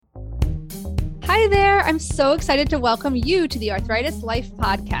Hi there. I'm so excited to welcome you to the Arthritis Life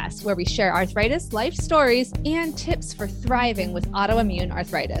podcast, where we share arthritis life stories and tips for thriving with autoimmune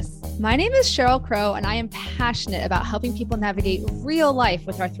arthritis. My name is Cheryl Crow, and I am passionate about helping people navigate real life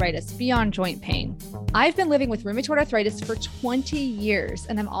with arthritis beyond joint pain. I've been living with rheumatoid arthritis for 20 years,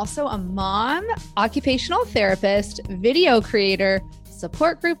 and I'm also a mom, occupational therapist, video creator,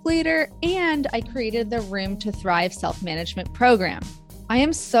 support group leader, and I created the Room to Thrive self-management program. I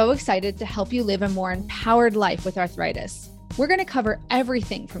am so excited to help you live a more empowered life with arthritis. We're going to cover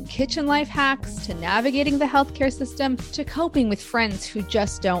everything from kitchen life hacks to navigating the healthcare system to coping with friends who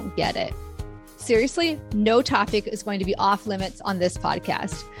just don't get it. Seriously, no topic is going to be off limits on this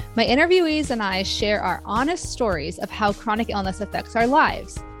podcast. My interviewees and I share our honest stories of how chronic illness affects our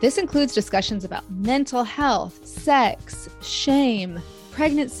lives. This includes discussions about mental health, sex, shame,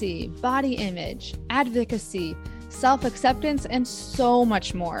 pregnancy, body image, advocacy, self-acceptance, and so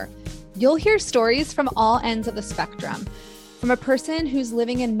much more. You'll hear stories from all ends of the spectrum, from a person who's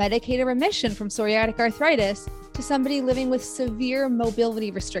living in medicated remission from psoriatic arthritis to somebody living with severe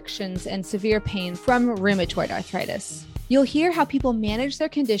mobility restrictions and severe pain from rheumatoid arthritis. You'll hear how people manage their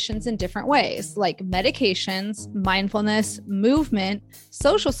conditions in different ways, like medications, mindfulness, movement,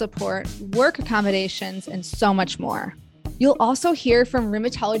 social support, work accommodations, and so much more. You'll also hear from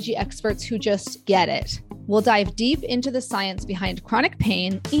rheumatology experts who just get it. We'll dive deep into the science behind chronic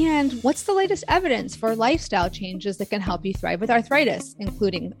pain and what's the latest evidence for lifestyle changes that can help you thrive with arthritis,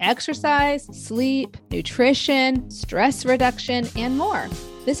 including exercise, sleep, nutrition, stress reduction, and more.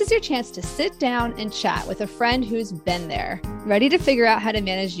 This is your chance to sit down and chat with a friend who's been there. Ready to figure out how to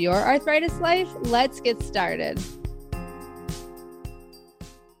manage your arthritis life? Let's get started.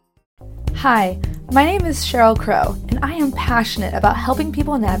 Hi, my name is Cheryl Crow, and I am passionate about helping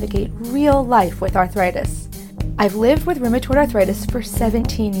people navigate real life with arthritis. I've lived with rheumatoid arthritis for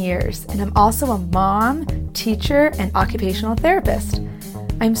 17 years, and I'm also a mom, teacher, and occupational therapist.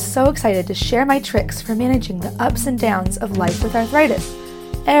 I'm so excited to share my tricks for managing the ups and downs of life with arthritis.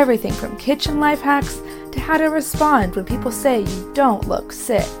 Everything from kitchen life hacks to how to respond when people say you don't look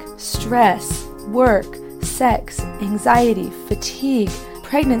sick, stress, work, sex, anxiety, fatigue,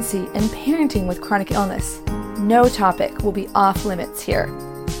 pregnancy, and parenting with chronic illness. No topic will be off limits here.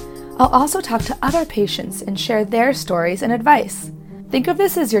 I'll also talk to other patients and share their stories and advice. Think of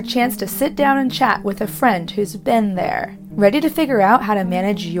this as your chance to sit down and chat with a friend who's been there. Ready to figure out how to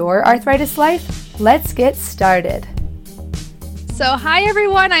manage your arthritis life? Let's get started. So hi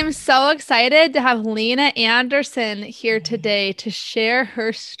everyone, I'm so excited to have Lene Andersen here today to share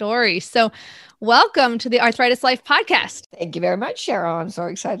her story. So welcome to the Arthritis Life podcast. Thank you very much, Cheryl. I'm so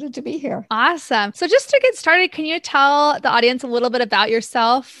excited to be here. Awesome. So just to get started, can you tell the audience a little bit about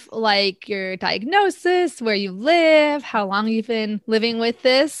yourself, like your diagnosis, where you live, how long you've been living with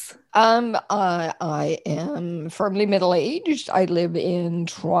this? I am firmly middle-aged. I live in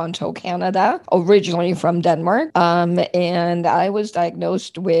Toronto, Canada, originally from Denmark. And I was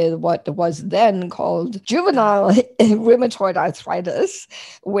diagnosed with what was then called juvenile rheumatoid arthritis,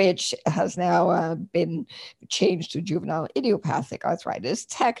 which has now been changed to juvenile idiopathic arthritis.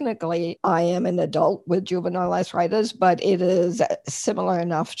 Technically, I am an adult with juvenile arthritis, but it is similar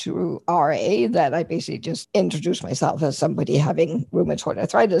enough to RA that I basically just introduce myself as somebody having rheumatoid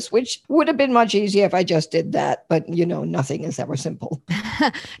arthritis, which would have been much easier if I just did that. But, nothing is ever simple.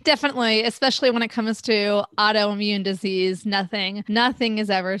 Definitely, especially when it comes to autoimmune disease, nothing is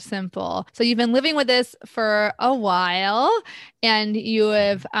ever simple. So you've been living with this for a while, and you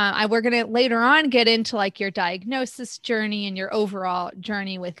have, we're going to later on get into like your diagnosis journey and your overall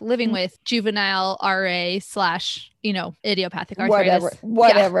journey with living with juvenile RA / idiopathic arthritis.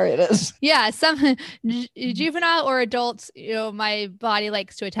 Whatever it is. Yeah. Some juvenile or adults, my body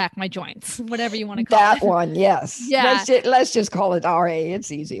likes to attack my joints, whatever you want to call it. That one. Yes. Yeah. Let's just call it RA.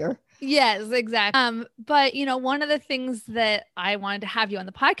 It's easier. Yes, exactly. But, one of the things that I wanted to have you on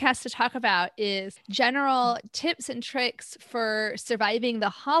the podcast to talk about is general tips and tricks for surviving the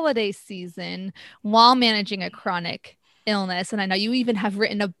holiday season while managing a chronic illness. And I know you even have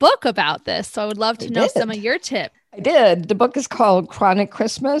written a book about this. So I would love to know some of your tips. I did. The book is called Chronic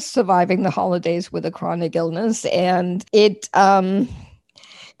Christmas, Surviving the Holidays with a Chronic Illness. And it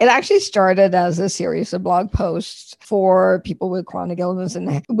actually started as a series of blog posts for people with chronic illness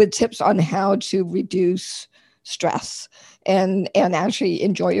and with tips on how to reduce stress and actually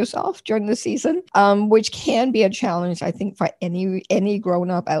enjoy yourself during the season, which can be a challenge, I think, for any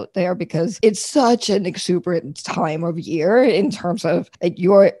grown-up out there, because it's such an exuberant time of year in terms of like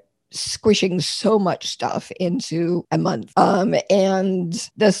squishing so much stuff into a month. And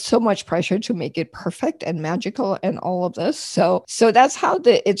there's so much pressure to make it perfect and magical and all of this. So that's how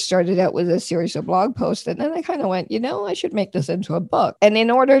it started out with a series of blog posts. And then I kind of went, I should make this into a book. And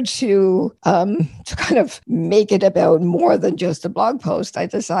in order to kind of make it about more than just a blog post, I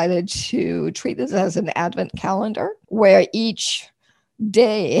decided to treat this as an advent calendar where each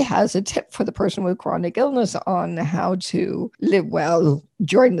day has a tip for the person with chronic illness on how to live well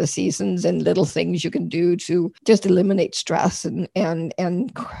during the seasons and little things you can do to just eliminate stress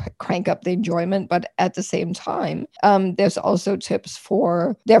and crank up the enjoyment. But at the same time, there's also tips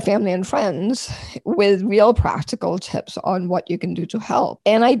for their family and friends with real practical tips on what you can do to help.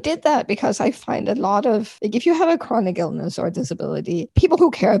 And I did that because I find a lot of, like, if you have a chronic illness or disability, people who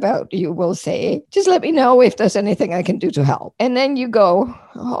care about you will say, just let me know if there's anything I can do to help. And then you go,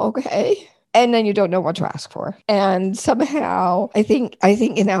 oh, okay. And then you don't know what to ask for. And somehow, I think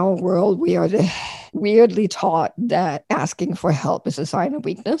in our world, we are weirdly taught that asking for help is a sign of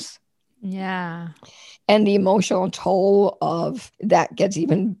weakness. Yeah. And the emotional toll of that gets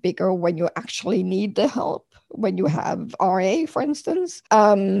even bigger when you actually need the help. When you have RA, for instance,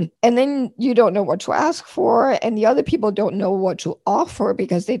 and then you don't know what to ask for, and the other people don't know what to offer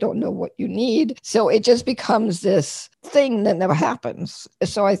because they don't know what you need. So it just becomes this thing that never happens.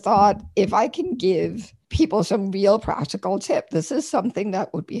 So I thought, if I can give people some real practical tip, this is something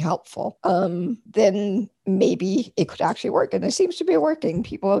that would be helpful, then maybe it could actually work. And it seems to be working.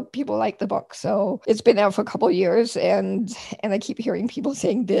 People like the book. So it's been out for a couple of years, and I keep hearing people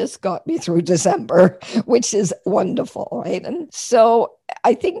saying this got me through December, which is wonderful, right? And so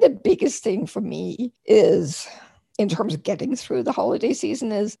I think the biggest thing for me is, in terms of getting through the holiday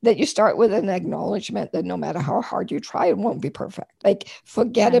season, is that you start with an acknowledgement that no matter how hard you try, it won't be perfect. Like,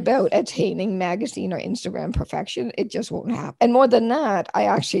 forget about attaining magazine or Instagram perfection. It just won't happen. And more than that, I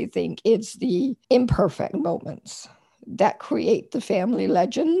actually think it's the imperfect moments that create the family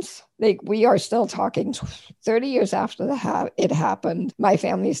legends. Like, we are still talking 30 years after it happened. My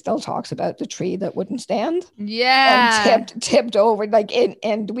family still talks about the tree that wouldn't stand. Yeah. And tipped over,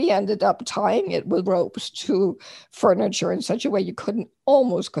 and we ended up tying it with ropes to furniture in such a way you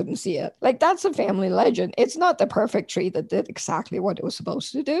almost couldn't see it. Like, that's a family legend. It's not the perfect tree that did exactly what it was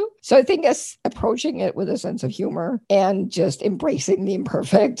supposed to do. So I think approaching it with a sense of humor and just embracing the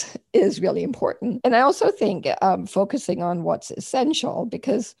imperfect is really important. And I also think focusing on what's essential,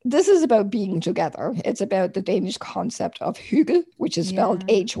 because this is about being together. It's about the Danish concept of hygge, which is spelled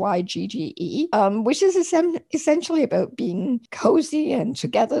Hygge, which is essentially about being cozy and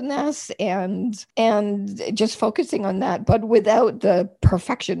togetherness and just focusing on that, but without the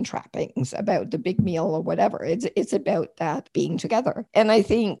perfection trappings about the big meal or whatever. It's about that being together. And I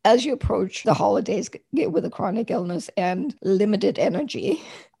think as you approach the holidays with a chronic illness and limited energy,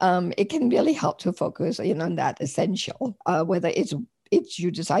 it can really help to focus in on that essential, whether it's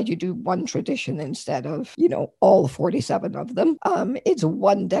you decide you do one tradition instead of, all 47 of them. It's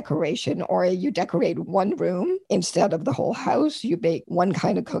one decoration, or you decorate one room instead of the whole house. You bake one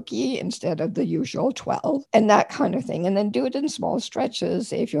kind of cookie instead of the usual 12, and that kind of thing. And then do it in small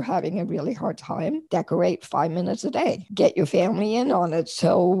stretches. If you're having a really hard time, decorate 5 minutes a day. Get your family in on it.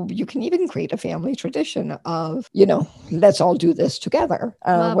 So you can even create a family tradition of, let's all do this together.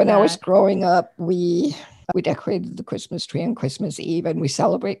 When I was growing up, we decorated the Christmas tree on Christmas Eve, and we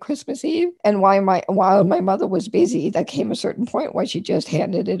celebrate Christmas Eve. And while my mother was busy, there came a certain point where she just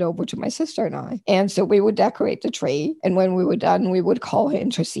handed it over to my sister and I. And so we would decorate the tree. And when we were done, we would call her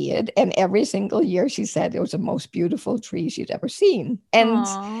in to see it. And every single year she said it was the most beautiful tree she'd ever seen.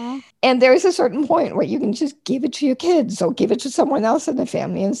 And there is a certain point where you can just give it to your kids or give it to someone else in the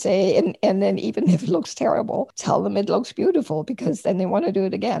family and say, and then even if it looks terrible, tell them it looks beautiful, because then they want to do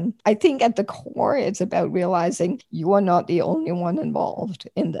it again. I think at the core, it's about realizing you are not the only one involved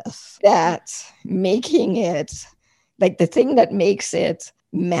in this. That making it, like, the thing that makes it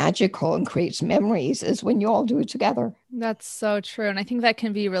magical and creates memories is when you all do it together. That's so true. And I think that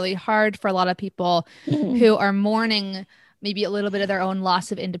can be really hard for a lot of people who are mourning maybe a little bit of their own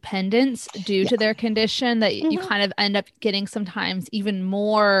loss of independence due to their condition, that you kind of end up getting sometimes even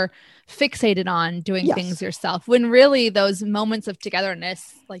more fixated on doing things yourself, when really those moments of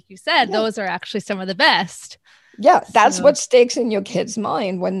togetherness, like you said, those are actually some of the best. Yeah, that's So what sticks in your kid's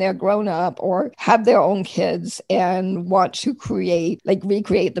mind when they're grown up or have their own kids and want to recreate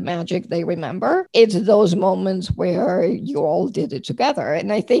the magic they remember. It's those moments where you all did it together.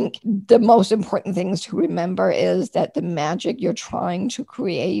 And I think the most important things to remember is that the magic you're trying to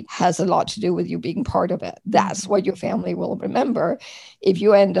create has a lot to do with you being part of it. That's what your family will remember. If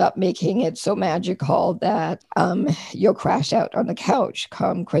you end up making it so magical that you'll crash out on the couch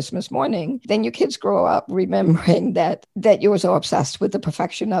come Christmas morning, then your kids grow up remembering that you were so obsessed with the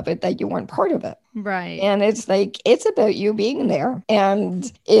perfection of it that you weren't part of it. right. And it's like, it's about you being there.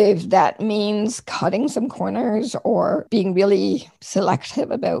 And if that means cutting some corners or being really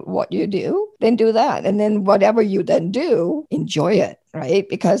selective about what you do, then do that. And then whatever you then do, enjoy it. Right?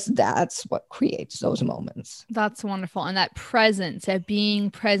 Because that's what creates those moments. That's wonderful. And that presence, that being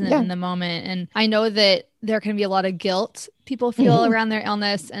present Yeah. in the moment. And I know that there can be a lot of guilt people feel around their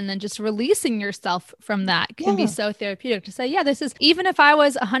illness, and then just releasing yourself from that can be so therapeutic to say, yeah, this is, even if I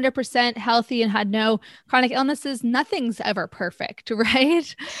was 100% healthy and had no chronic illnesses, nothing's ever perfect,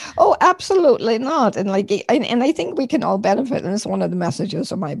 right? Oh, absolutely not. And and I think we can all benefit. And it's one of the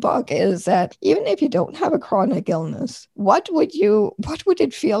messages of my book is that even if you don't have a chronic illness, what would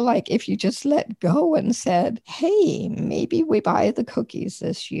it feel like if you just let go and said, hey, maybe we buy the cookies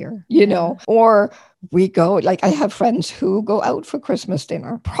this year, or we go, like I have friends who go out for Christmas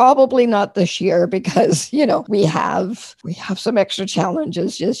dinner. Probably not this year because, we have some extra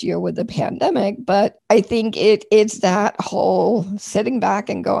challenges this year with the pandemic. But I think it's that whole sitting back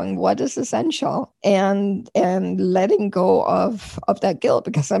and going, what is essential? And letting go of that guilt,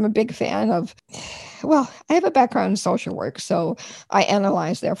 because I'm a big fan of, well, I have a background in social work, so I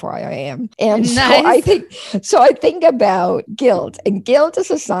analyze, therefore I am. And Nice. so I think about guilt, and guilt is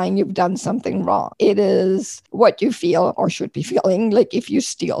a sign you've done something wrong. It is what you feel or should be feeling, like if you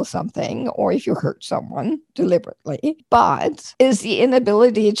steal something or if you hurt someone deliberately. But is the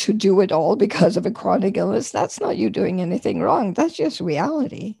inability to do it all because of a chronic illness, that's not you doing anything wrong. That's just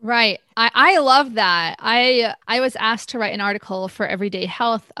reality. Right. I love that. I was asked to write an article for Everyday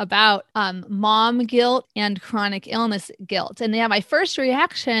Health about mom guilt and chronic illness guilt. And yeah, my first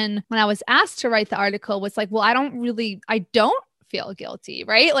reaction when I was asked to write the article was like, well, I don't feel guilty,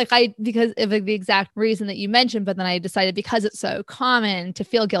 right? Because of the exact reason that you mentioned, but then I decided because it's so common to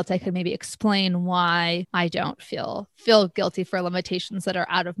feel guilty, I could maybe explain why I don't feel guilty for limitations that are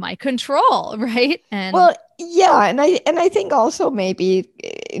out of my control, right? And well, yeah, and I think also maybe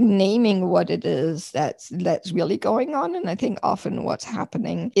naming what it is that's really going on. And I think often what's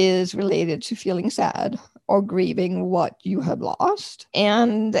happening is related to feeling sad or grieving what you have lost.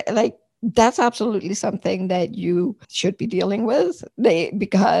 And that's absolutely something that you should be dealing with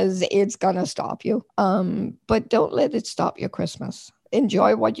because it's going to stop you. But don't let it stop your Christmas.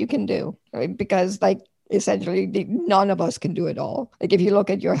 Enjoy what you can do, right? Because essentially, none of us can do it all. Like if you look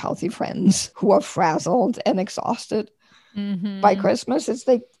at your healthy friends who are frazzled and exhausted by Christmas, it's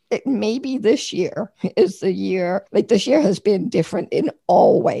like maybe this year is the year. Like this year has been different in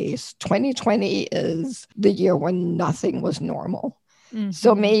all ways. 2020 is the year when nothing was normal.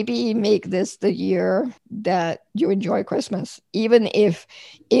 So maybe make this the year that you enjoy Christmas, even if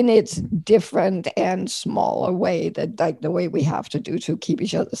in its different and smaller way that the way we have to do to keep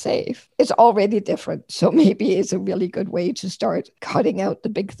each other safe. It's already different. So maybe it's a really good way to start cutting out the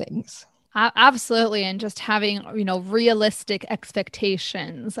big things. Absolutely. And just having, realistic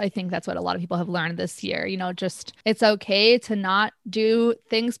expectations. I think that's what a lot of people have learned this year. Just it's okay to not do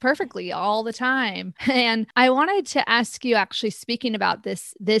things perfectly all the time. And I wanted to ask you, actually, speaking about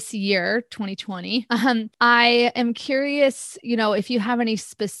this year, 2020, I am curious, if you have any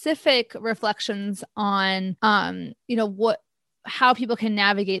specific reflections on, how people can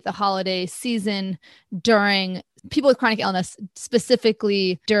navigate the holiday season during people with chronic illness,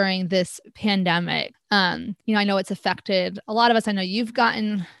 specifically during this pandemic. I know it's affected a lot of us. I know you've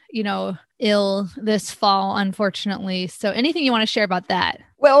gotten, ill this fall, unfortunately. So anything you want to share about that?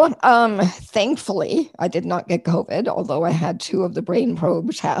 Well, thankfully, I did not get COVID, although I had 2 of the brain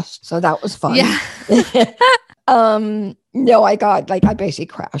probe tests. So that was fun. Yeah. No, I basically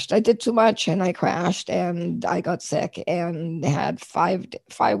crashed. I did too much and I crashed and I got sick and had 5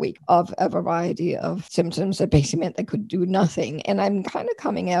 weeks of a variety of symptoms that basically meant I could do nothing. And I'm kind of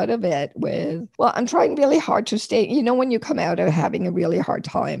coming out of it I'm trying really hard to stay, when you come out of having a really hard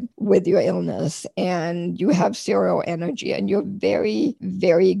time with your illness and you have zero energy and you're very,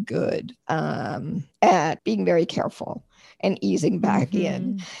 very good at being very careful and easing back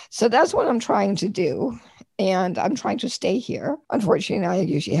in. So that's what I'm trying to do. and I'm trying to stay here. Unfortunately, I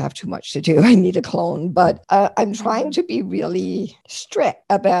usually have too much to do. I need a clone, but I'm trying to be really strict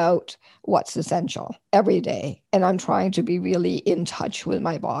about what's essential every day. And I'm trying to be really in touch with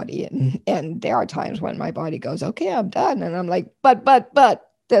my body. And there are times when my body goes, okay, I'm done. And I'm like, but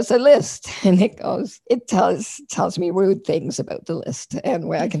there's a list. And it tells me rude things about the list and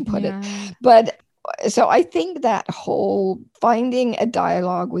where I can put it. But so I think that whole finding a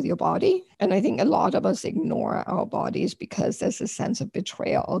dialogue with your body, and I think a lot of us ignore our bodies because there's a sense of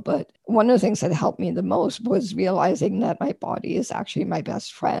betrayal. But one of the things that helped me the most was realizing that my body is actually my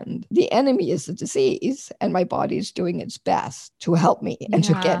best friend. The enemy is the disease, and my body is doing its best to help me and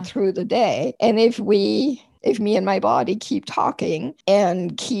to get through the day. And if me and my body keep talking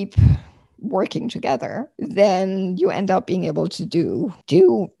and keep working together, then you end up being able to do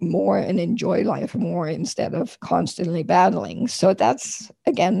more and enjoy life more instead of constantly battling. So that's,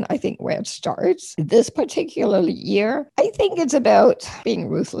 again, I think where it starts. This particular year, I think it's about being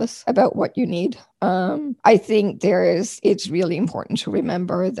ruthless about what you need. I think it's really important to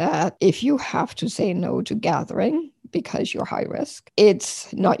remember that if you have to say no to gathering because you're high risk,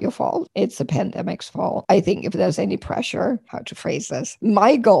 it's not your fault. It's the pandemic's fault. I think if there's any pressure, how to phrase this,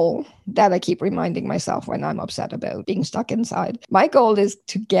 my goal that I keep reminding myself when I'm upset about being stuck inside, my goal is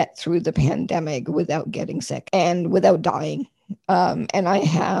to get through the pandemic without getting sick and without dying. And I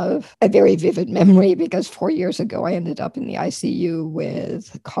have a very vivid memory because 4 years ago, I ended up in the ICU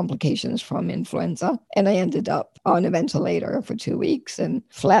with complications from influenza. And I ended up on a ventilator for 2 weeks and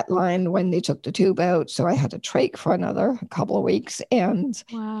flatlined when they took the tube out. So I had to trach for another couple of weeks. And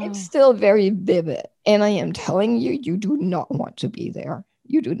it's still very vivid. And I am telling you, you do not want to be there.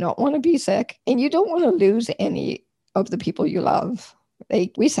 You do not want to be sick. And you don't want to lose any of the people you love.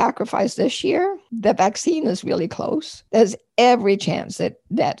 We sacrificed this year. The vaccine is really close. There's every chance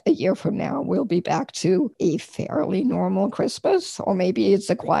that a year from now, we'll be back to a fairly normal Christmas, or maybe it's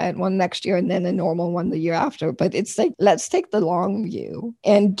a quiet one next year and then a normal one the year after. But it's like, let's take the long view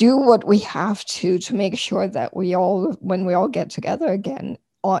and do what we have to make sure that when we all get together again,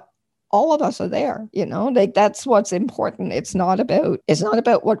 all of us are there, like that's what's important. It's not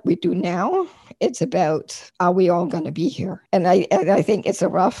about what we do now. It's about, are we all going to be here? And I think it's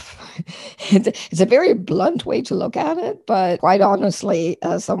it's a very blunt way to look at it. But quite honestly,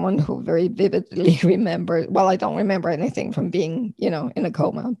 as someone who very vividly remembers, well, I don't remember anything from being, in a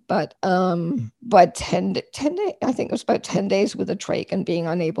coma, but 10 days, I think it was about 10 days with a trach and being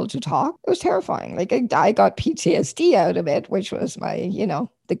unable to talk. It was terrifying. Like I got PTSD out of it, which was my,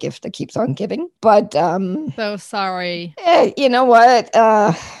 the gift that keeps on giving. But so sorry. You know what?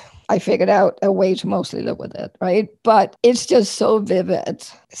 I figured out a way to mostly live with it, right? But it's just so vivid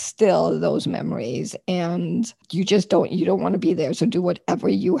still, those memories. And you don't want to be there. So do whatever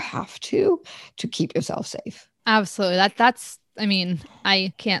you have to keep yourself safe. Absolutely.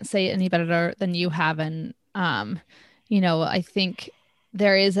 I can't say it any better than you have. And, I think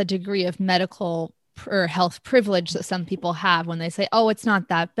there is a degree of medical or health privilege that some people have when they say, oh, it's not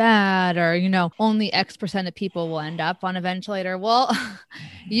that bad, or, only X% of people will end up on a ventilator. Well,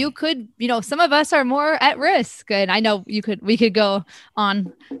 you could, some of us are more at risk. And I know we could go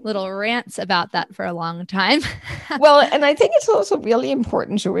on little rants about that for a long time. Well, and I think it's also really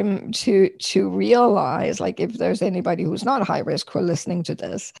important to realize, like, if there's anybody who's not high risk who are listening to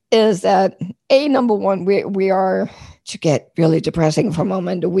this, is that number one, we are, to get really depressing for a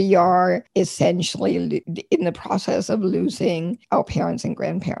moment, we are essentially in the process of losing our parents and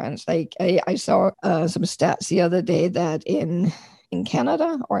grandparents. Like I saw some stats the other day that in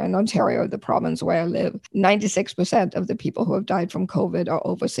Canada, or in Ontario, the province where I live, 96% of the people who have died from COVID are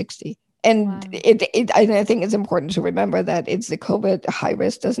over 60. And wow. I think it's important to remember that it's the COVID high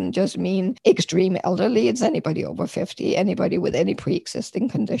risk doesn't just mean extreme elderly. It's anybody over 50, anybody with any pre-existing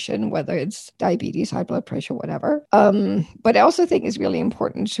condition, whether it's diabetes, high blood pressure, whatever. But I also think it's really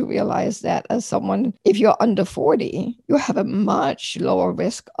important to realize that as someone, if you're under 40, you have a much lower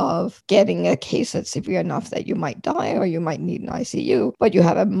risk of getting a case that's severe enough that you might die or you might need an ICU, but you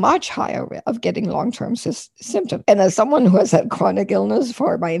have a much higher risk of getting long-term symptoms. And as someone who has had chronic illness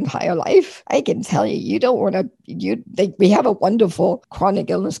for my entire life, I can tell you, you don't want to, we have a wonderful chronic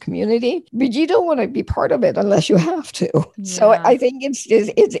illness community, but you don't want to be part of it unless you have to. Yeah. So I think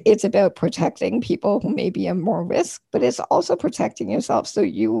it's about protecting people who may be at more risk, but it's also protecting yourself so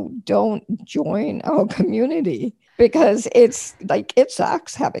you don't join our community. Because it's like, it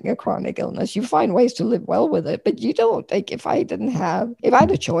sucks having a chronic illness. You find ways to live well with it, but you don't. Like, if I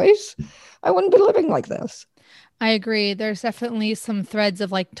had a choice, I wouldn't be living like this. I agree. There's definitely some threads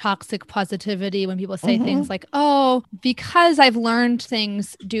of like toxic positivity when people say things like, oh, because I've learned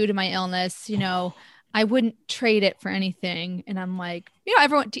things due to my illness, I wouldn't trade it for anything. And I'm like,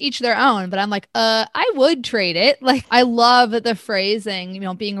 everyone to each their own, but I'm like, I would trade it. Like, I love the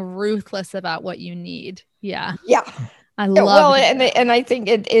phrasing, being ruthless about what you need. Yeah. Yeah. I Yeah, love well, that. and I think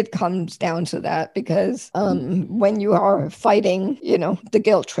it comes down to that because when you are fighting, the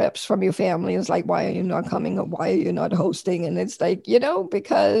guilt trips from your family is like, why are you not coming or why are you not hosting? And it's like,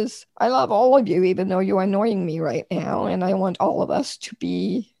 because I love all of you, even though you're annoying me right now. And I want all of us to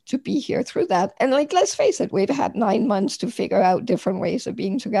be here through that. And like, let's face it, we've had 9 months to figure out different ways of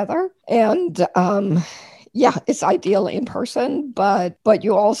being together. And yeah, it's ideal in person, but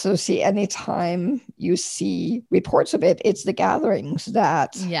you also see anytime you see reports of it, it's the gatherings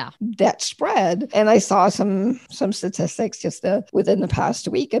that spread. And I saw some statistics just within the past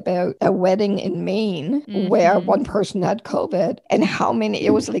week about a wedding in Maine where one person had COVID, and how many, it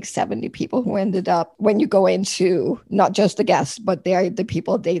was like 70 people who ended up, when you go into not just the guests, but the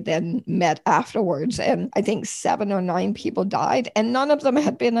people they then met afterwards. And I think 7 or 9 people died, and none of them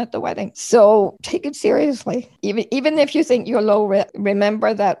had been at the wedding. So take it seriously. Even if you think you're low risk,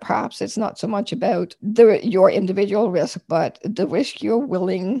 remember that perhaps it's not so much about your individual risk, but the risk you're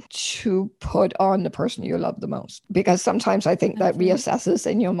willing to put on the person you love the most. Because sometimes I think that reassesses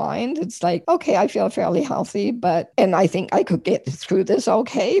in your mind. It's like, okay, I feel fairly healthy, and I think I could get through this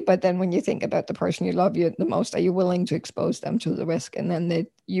okay. But then when you think about the person you love the most, are you willing to expose them to the risk? And then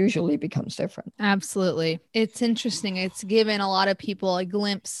it usually becomes different. Absolutely. It's interesting. It's given a lot of people a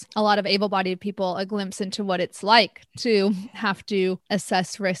glimpse, a lot of able-bodied people a glimpse into what it's like to have to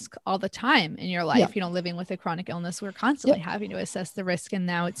assess risk all the time in your life. Living with a chronic illness, we're constantly having to assess the risk. And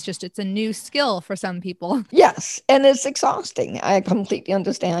now it's a new skill for some people. Yes. And it's exhausting. I completely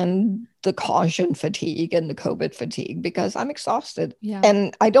understand the caution fatigue and the COVID fatigue because I'm exhausted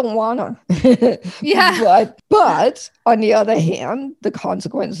and I don't want to. But on the other hand, the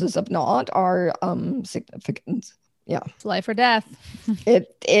consequences of not are significant. Yeah. It's life or death.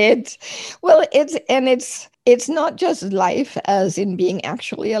 It's not just life as in being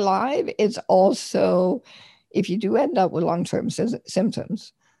actually alive. It's also, if you do end up with long-term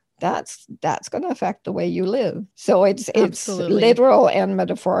symptoms, that's going to affect the way you live. So it's literal and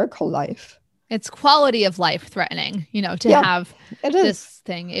metaphorical life. It's quality of life threatening, to have this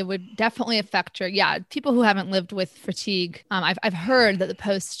thing. It would definitely affect people who haven't lived with fatigue. I've heard that the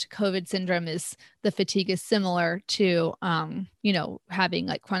post-COVID syndrome the fatigue is similar to, having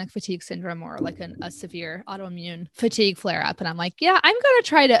like chronic fatigue syndrome or like a severe autoimmune fatigue flare up. And I'm like, I'm going to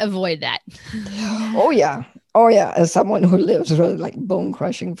try to avoid that. Oh yeah. As someone who lives with like bone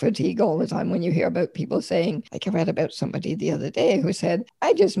crushing fatigue all the time, when you hear about people saying, like I read about somebody the other day who said,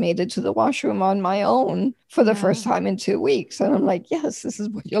 I just made it to the washroom on my own for the first time in 2 weeks. And I'm like, yes, this is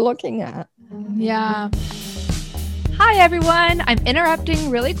what you're looking at. Yeah. Hi, everyone. I'm interrupting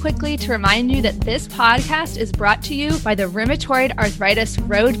really quickly to remind you that this podcast is brought to you by the Rheumatoid Arthritis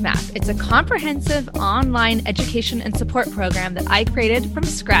Roadmap. It's a comprehensive online education and support program that I created from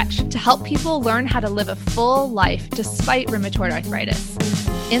scratch to help people learn how to live a full life despite rheumatoid arthritis.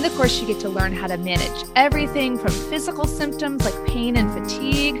 In the course, you get to learn how to manage everything from physical symptoms like pain and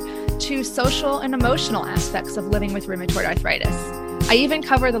fatigue to social and emotional aspects of living with rheumatoid arthritis. I even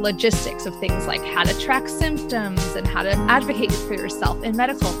cover the logistics of things like how to track symptoms and how to advocate for yourself in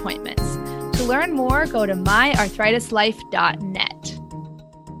medical appointments. To learn more, go to myarthritislife.net.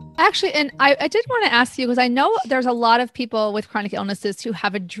 Actually, and I did want to ask you, because I know there's a lot of people with chronic illnesses who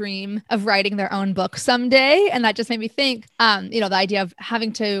have a dream of writing their own book someday. And that just made me think, the idea of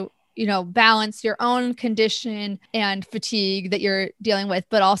having to balance your own condition and fatigue that you're dealing with,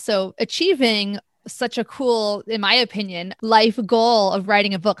 but also achieving such a cool, in my opinion, life goal of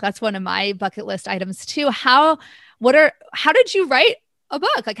writing a book. That's one of my bucket list items too. How did you write a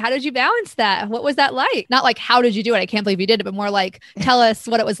book? Like, how did you balance that? What was that like? Not like, how did you do it? I can't believe you did it, but more like, tell us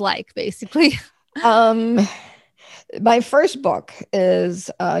what it was like, basically. My first book is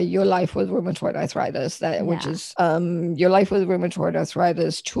Your Life with Rheumatoid Arthritis, which is Your Life with Rheumatoid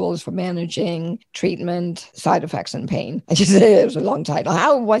Arthritis, Tools for Managing Treatment, Side Effects, and Pain. It was a long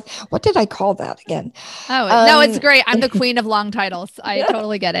title. What did I call that again? Oh, no, it's great. I'm the queen of long titles. I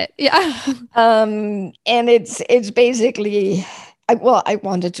totally get it. Yeah. And it's basically... I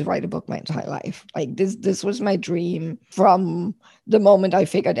wanted to write a book my entire life. Like this was my dream from the moment I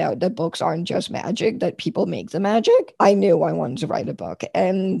figured out that books aren't just magic, that people make the magic, I knew I wanted to write a book.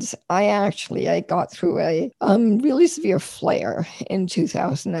 And I got through a really severe flare in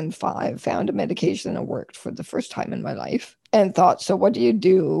 2005, found a medication that worked for the first time in my life. And thought, so what do you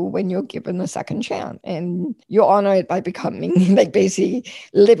do when you're given a second chance? And you honor it by becoming like basically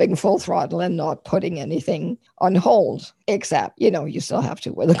living full throttle and not putting anything on hold, except, you still have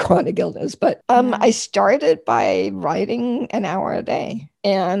to with a chronic illness. But I started by writing an hour a day.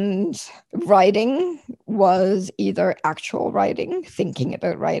 And writing was either actual writing, thinking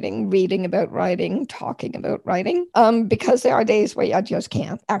about writing, reading about writing, talking about writing, because there are days where I just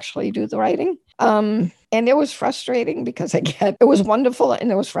can't actually do the writing. And it was frustrating because it was wonderful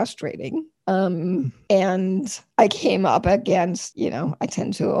and it was frustrating. And I came up against, I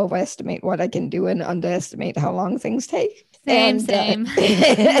tend to overestimate what I can do and underestimate how long things take. Same.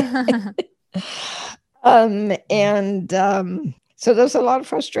 So there's a lot of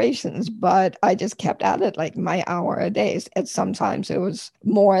frustrations, but I just kept at it like my hour a day. And sometimes it was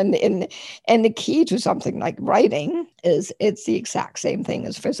more. And the key to something like writing is it's the exact same thing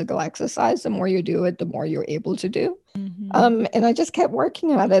as physical exercise. The more you do it, the more you're able to do. Mm-hmm. And I just kept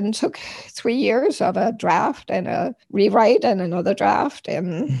working at it and took 3 years of a draft and a rewrite and another draft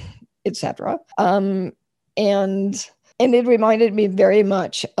and etc. And it reminded me very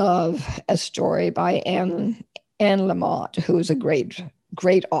much of a story by Anne Lamott, who is a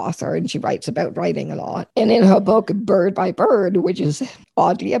great author, and she writes about writing a lot. And in her book, Bird by Bird, which is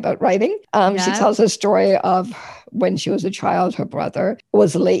oddly about writing, she tells a story of when she was a child, her brother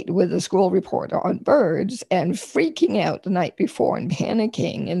was late with a school reporter on birds and freaking out the night before and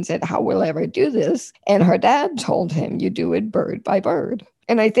panicking and said, how will I ever do this? And her dad told him, you do it bird by bird.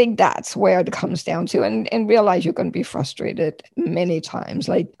 And I think that's where it comes down to, and realize you're going to be frustrated many times.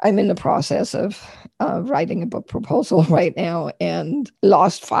 Like I'm in the process of writing a book proposal right now, and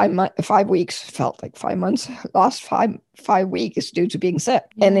lost 5 weeks, felt like 5 months, lost five weeks due to being sick.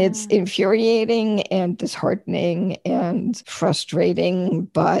 Yeah. And it's infuriating and disheartening and frustrating.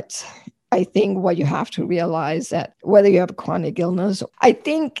 But I think what you have to realize that whether you have a chronic illness, I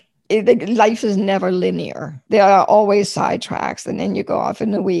think life is never linear. There are always sidetracks, and then you go off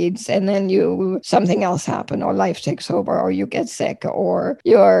in the weeds, and then something else happens, or life takes over, or you get sick, or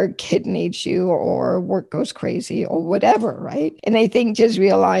your kid needs you, or work goes crazy, or whatever, right? And I think just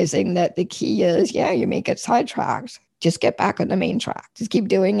realizing that the key is, you may get sidetracked. Just get back on the main track. Just keep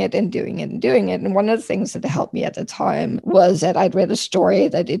doing it and doing it and doing it. And one of the things that helped me at the time was that I'd read a story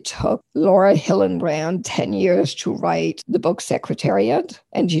that it took Laura Hillenbrand 10 years to write the book Secretariat,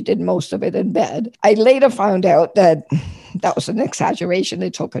 and she did most of it in bed. I later found out that was an exaggeration.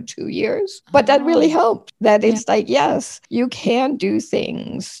 It took her 2 years, but that really helped. That it's like, yes, you can do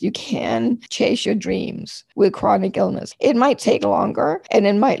things. You can chase your dreams with chronic illness. It might take longer, and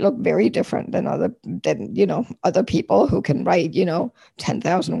it might look very different than other people who can write,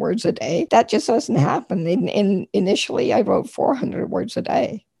 10,000 words a day. That just doesn't happen. Initially, I wrote 400 words a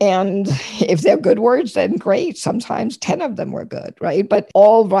day. And if they're good words, then great. Sometimes 10 of them were good, right? But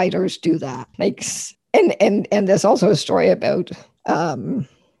all writers do that. And there's also a story about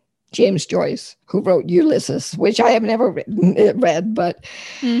James Joyce, who wrote Ulysses, which I have never read, but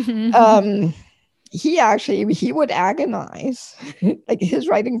he would agonize. Like his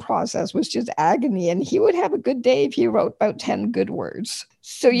writing process was just agony, and he would have a good day if he wrote about 10 good words.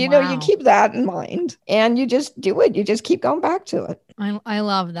 So, you keep that in mind, and you just do it. You just keep going back to it. I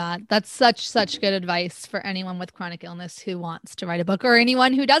love that. That's such good advice for anyone with chronic illness who wants to write a book, or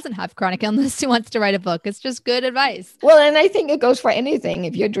anyone who doesn't have chronic illness who wants to write a book. It's just good advice. Well, and I think it goes for anything.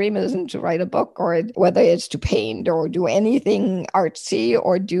 If your dream isn't to write a book, or whether it's to paint or do anything artsy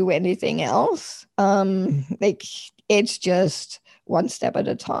or do anything else, it's just one step at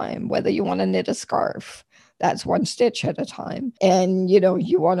a time. Whether you want to knit a scarf, that's one stitch at a time. And,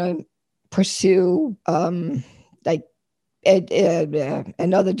 you want to pursue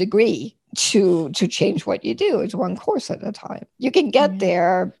another degree to change what you do. It's one course at a time. You can get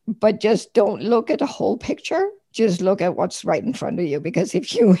there, but just don't look at the whole picture. Just look at what's right in front of you. Because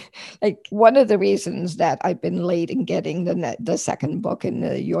if you, one of the reasons that I've been late in getting the second book in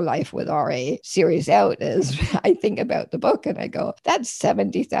the Your Life with RA series out is I think about the book and I go, that's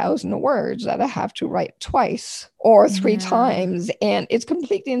 70,000 words that I have to write twice or 3 times. And it's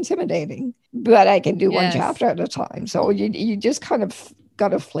completely intimidating, but I can do one chapter at a time. So you just kind of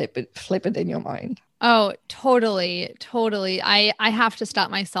got to flip it in your mind. Oh, totally. I have to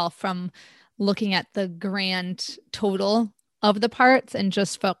stop myself from looking at the grand total of the parts and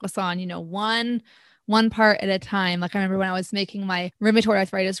just focus on, one part at a time. Like I remember when I was making my rheumatoid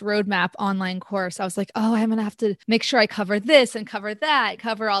arthritis roadmap online course, I was like, oh, I'm going to have to make sure I cover this and cover that,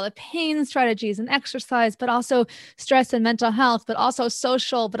 cover all the pain strategies and exercise, but also stress and mental health, but also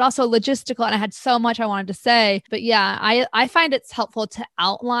social, but also logistical. And I had so much I wanted to say. But yeah, I find it's helpful to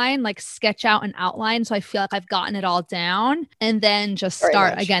outline, like sketch out an outline. So I feel like I've gotten it all down and then just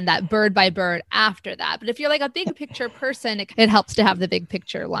start again, that bird by bird after that. But if you're like a big picture person, it helps to have the big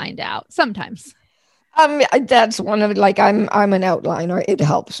picture lined out sometimes. That's one of like I'm an outliner. It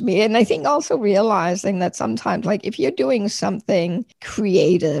helps me, and I think also realizing that sometimes, like if you're doing something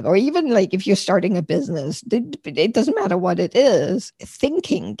creative, or even like if you're starting a business, it doesn't matter what it is.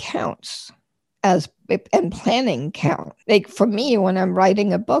 Thinking counts and planning count. Like for me, when I'm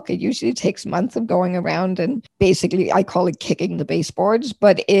writing a book, it usually takes months of going around and basically I call it kicking the baseboards,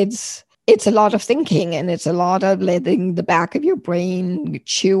 but it's a lot of thinking, and it's a lot of letting the back of your brain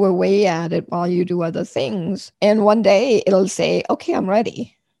chew away at it while you do other things. And one day it'll say, okay, I'm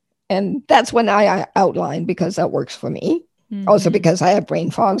ready. And that's when I outline, because that works for me. Mm-hmm. Also because I have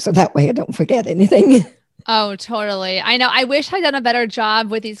brain fog, so that way I don't forget anything. Oh, totally. I know. I wish I'd done a better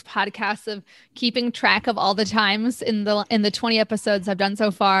job with these podcasts of keeping track of all the times in the 20 episodes I've done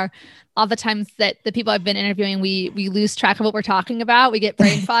so far. All the times that the people I've been interviewing, we lose track of what we're talking about. We get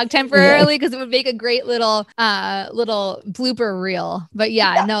brain fog temporarily because it would make a great little blooper reel. But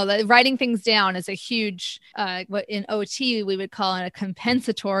no, writing things down is a huge, what in OT we would call it a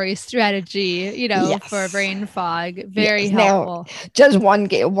compensatory strategy, for brain fog. Very helpful. Now, just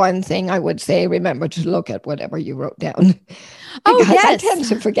one thing I would say, remember to look at whatever you wrote down. Oh, yes. I tend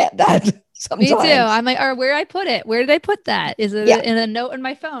to forget that. Sometimes. Me too. I'm like, or where did I put it? Where did I put that? Is it in a note on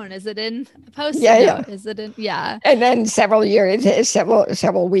my phone? Is it in a post-it note? Is it in, And then several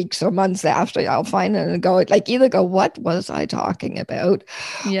weeks or months after, I'll find it and go, like, either go, what was I talking about?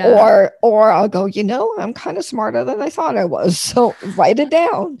 Yeah. Or I'll go, I'm kind of smarter than I thought I was. So write it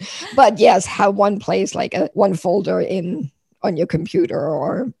down. But yes, have one place, like one folder on your computer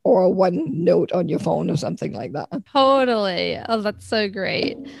or one note on your phone or something like that. Totally. Oh, that's so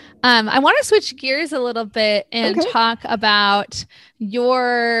great. I want to switch gears a little bit and talk about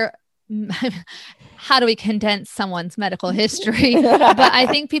your how do we condense someone's medical history? But I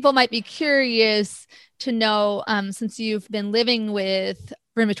think people might be curious to know, since you've been living with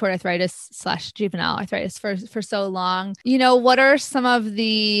rheumatoid arthritis / juvenile arthritis for so long, what are some of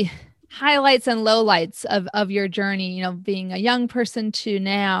the highlights and lowlights of your journey, being a young person to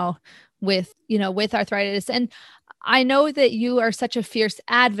now with arthritis. And I know that you are such a fierce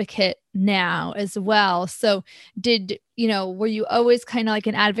advocate now as well. So were you always kind of like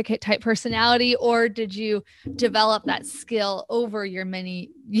an advocate type personality, or did you develop that skill over your many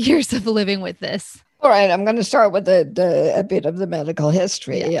years of living with this? All right, I'm going to start with a bit of the medical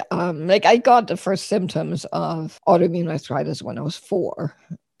history. Yeah. I got the first symptoms of autoimmune arthritis when I was 4.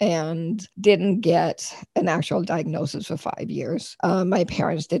 And didn't get an actual diagnosis for 5 years. My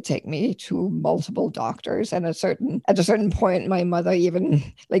parents did take me to multiple doctors, and at a certain point, my mother even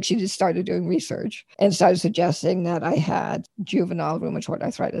she just started doing research and started suggesting that I had juvenile rheumatoid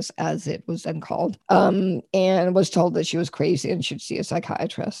arthritis, as it was then called, and was told that she was crazy and should see a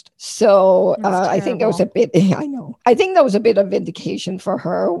psychiatrist. So I think there was a bit. I know. I think there was a bit of vindication for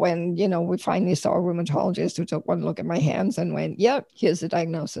her when we finally saw a rheumatologist who took one look at my hands and went, "Yep, here's the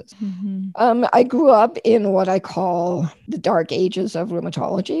diagnosis." Mm-hmm. I grew up in what I call the dark ages of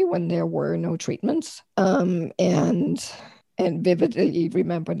rheumatology, when there were no treatments, and vividly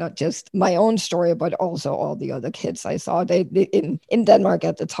remember not just my own story, but also all the other kids I saw. They in Denmark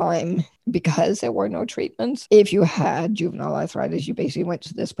at the time, because there were no treatments, if you had juvenile arthritis, you basically went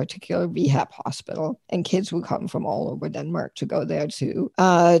to this particular rehab hospital, and kids would come from all over Denmark to go there to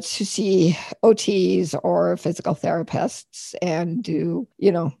see OTs or physical therapists and do,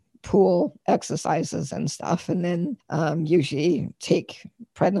 pool exercises and stuff, and then usually take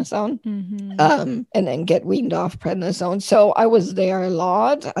prednisone, and then get weaned off prednisone. So I was there a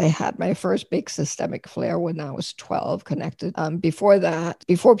lot. I had my first big systemic flare when I was 12, connected. Before that,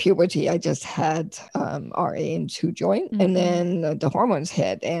 before puberty, I just had RA in 2 joint, and then the hormones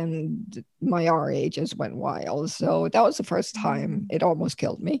hit, and my RA just went wild. So that was the first time it almost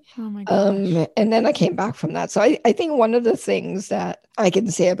killed me. Oh my gosh. And then I came back from that. So I think one of the things that I can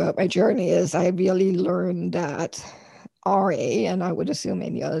say about my journey is I really learned that RA, and I would assume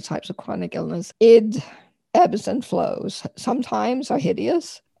any other types of chronic illness, it ebbs and flows. Sometimes are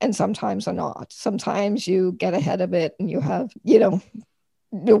hideous and sometimes are not. Sometimes you get ahead of it and you have,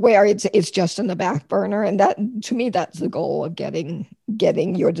 where it's just in the back burner. And that, to me, that's the goal of getting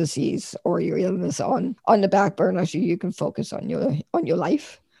your disease or your illness on the back burner, so you can focus on your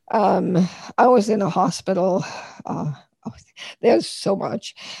life. I was in a hospital. Uh, oh, there's so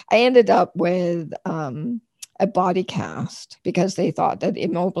much. I ended up with a body cast because they thought that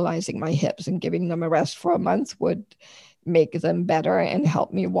immobilizing my hips and giving them a rest for a month would make them better and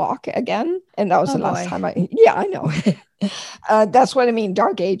help me walk again. And that was the last time yeah, I know. That's what I mean,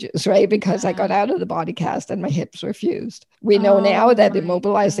 dark ages, right? Because I got out of the body cast and my hips were fused. We know now that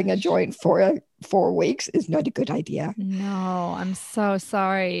immobilizing a joint for 4 weeks is not a good idea. No, I'm so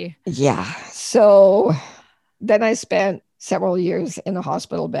sorry. Yeah. So then I spent several years in a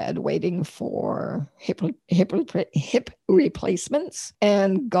hospital bed waiting for hip replacements,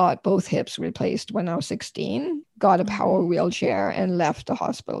 and got both hips replaced when I was 16, got a power wheelchair, and left the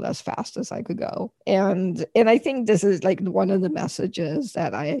hospital as fast as I could go. And I think this is like one of the messages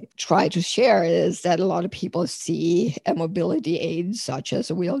that I try to share, is that a lot of people see a mobility aid such as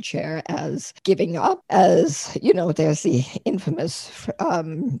a wheelchair as giving up, as, you know, there's the infamous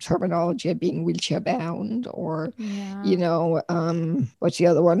terminology of being wheelchair bound, or, you know, what's the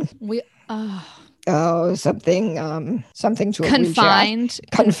other one? Something to confined.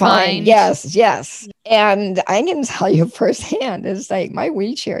 Yes. And I can tell you firsthand, it's like my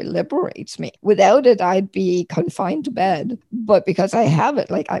wheelchair liberates me. Without it, I'd be confined to bed. But because I have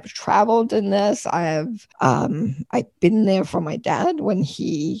it, like, I've traveled in this, I've been there for my dad when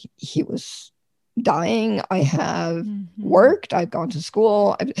he was dying. I have worked, I've gone to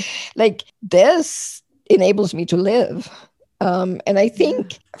school. Like, this enables me to live. And I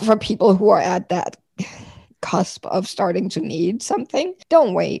think for people who are at that cusp of starting to need something,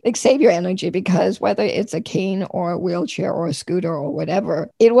 don't wait. Like, save your energy, because whether it's a cane or a wheelchair or a scooter or whatever,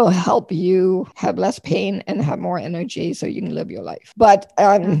 it will help you have less pain and have more energy so you can live your life. But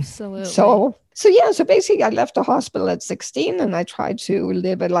absolutely. So basically I left the hospital at 16, and I tried to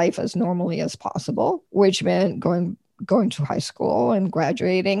live a life as normally as possible, which meant going to high school and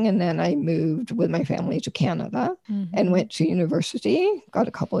graduating. And then I moved with my family to Canada and went to university, got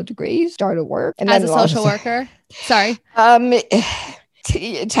a couple of degrees, started work. And as a social worker? Sorry.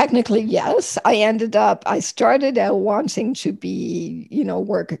 Technically, yes. I started out wanting to be,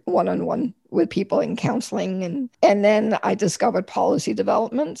 work one-on-one with people in counseling. And then I discovered policy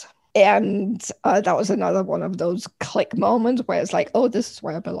development. And that was another one of those click moments where it's like, oh, this is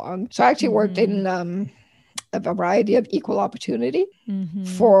where I belong. So I actually worked in a variety of equal opportunity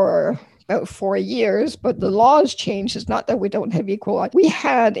for about 4 years, but the laws changed. It's not that we don't have equal. We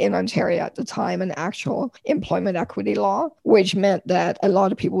had in Ontario at the time an actual employment equity law, which meant that a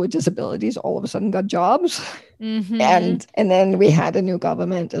lot of people with disabilities all of a sudden got jobs. And then we had a new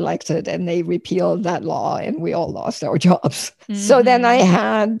government elected, and they repealed that law, and we all lost our jobs. So then I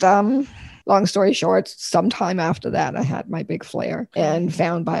had long story short, sometime after that, I had my big flare and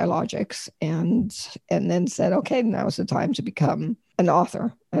found biologics, and then said, okay, now's the time to become an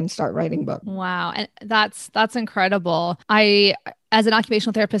author and start writing books. Wow. And that's incredible. As an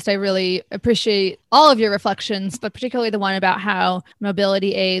occupational therapist, I really appreciate all of your reflections, but particularly the one about how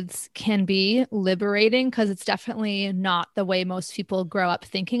mobility aids can be liberating, because it's definitely not the way most people grow up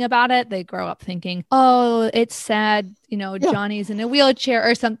thinking about it. They grow up thinking, oh, it's sad, Johnny's in a wheelchair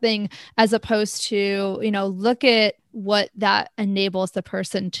or something, as opposed to, look at what that enables the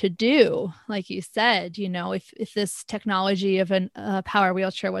person to do. Like you said, if this technology of a power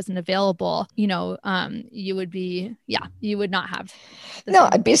wheelchair wasn't available, you would not have. No,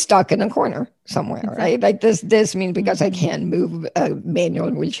 I'd be stuck in a corner somewhere, right? Like this means because I can't move a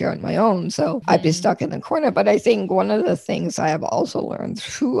manual wheelchair on my own. So I'd be stuck in a corner. But I think one of the things I have also learned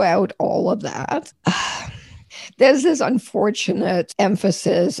throughout all of that, there's this unfortunate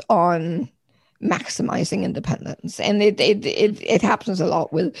emphasis on maximizing independence. And it happens a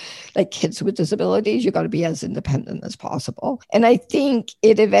lot with like kids with disabilities. You got to be as independent as possible. And I think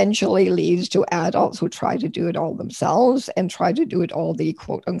it eventually leads to adults who try to do it all themselves and try to do it all the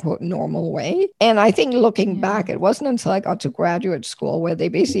quote unquote normal way. And I think looking back, it wasn't until I got to graduate school where they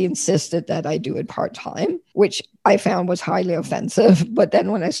basically insisted that I do it part-time, which I found was highly offensive. But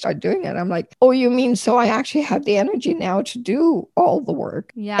then when I started doing it, I'm like, oh, you mean so I actually have the energy now to do all the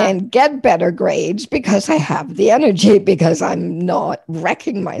work and get better grades because I have the energy, because I'm not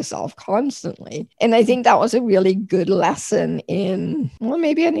wrecking myself constantly. And I think that was a really good lesson in, well,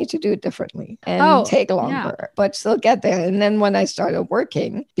 maybe I need to do it differently and take longer, but still get there. And then when I started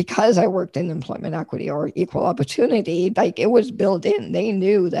working, because I worked in employment equity or equal opportunity, like it was built in. They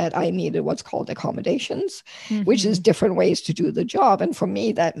knew that I needed what's called accommodations, which is different ways to do the job. And for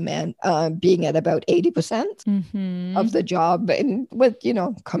me, that meant being at about 80% of the job, and with,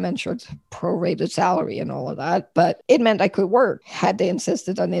 commensurate prorated salary and all of that. But it meant I could work. Had they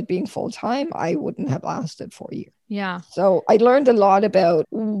insisted on it being full time, I wouldn't have lasted 4 years. Yeah. So I learned a lot about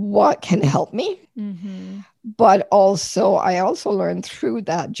what can help me. Mm-hmm. But also, I also learned through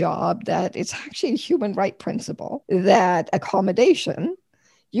that job that it's actually a human right principle that accommodation,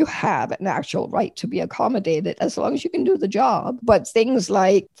 you have an actual right to be accommodated as long as you can do the job. But things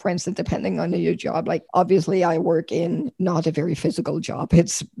like, for instance, depending on your job, like obviously I work in not a very physical job.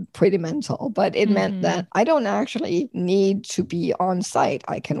 It's pretty mental, but it meant that I don't actually need to be on site.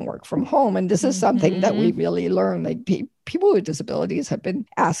 I can work from home. And this is something that we really learn. Like people with disabilities have been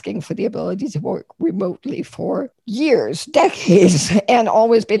asking for the ability to work remotely for years, decades, and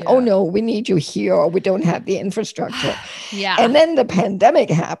always been, oh no, we need you here, or we don't have the infrastructure. And then the pandemic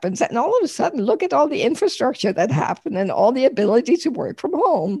happens, and all of a sudden, look at all the infrastructure that happened and all the ability to work from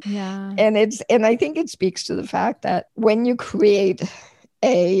home. And I think it speaks to the fact that when you create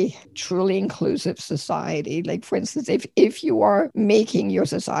a truly inclusive society, like for instance, if you are making your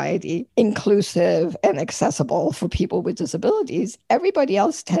society inclusive and accessible for people with disabilities, everybody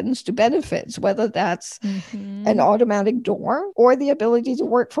else tends to benefit, whether that's an automatic door or the ability to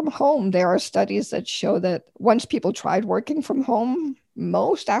work from home. There are studies that show that once people tried working from home,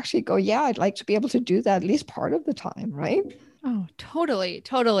 most actually go, yeah, I'd like to be able to do that at least part of the time, right? Oh, totally.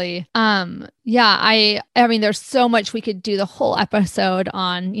 Totally. Yeah, I mean, there's so much we could do the whole episode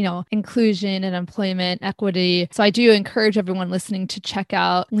on, inclusion and employment equity. So I do encourage everyone listening to check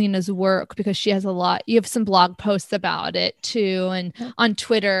out Lena's work because she has you have some blog posts about it too. And on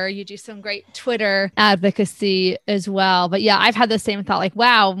Twitter, you do some great Twitter advocacy as well. But yeah, I've had the same thought, like,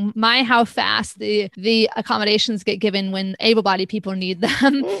 wow, how fast the accommodations get given when able-bodied people need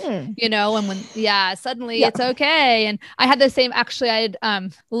them, and when, suddenly it's okay. And I had the same, actually, I had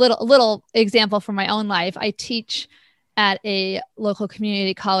little example from my own life. I teach at a local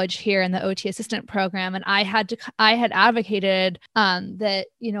community college here in the OT assistant program. And I had advocated that,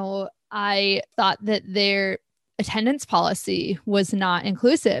 I thought that their attendance policy was not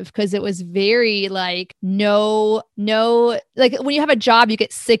inclusive because it was very like no, like when you have a job, you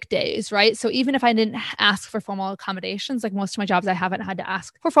get sick days, right? So even if I didn't ask for formal accommodations, like most of my jobs, I haven't had to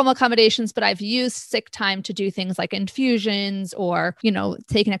ask for formal accommodations, but I've used sick time to do things like infusions or,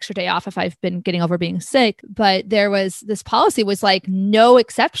 take an extra day off if I've been getting over being sick. But this policy was like no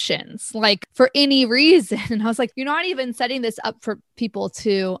exceptions, like for any reason. And I was like, you're not even setting this up for people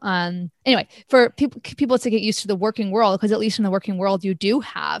to, for people to get used to the working world, because at least in the working world, you do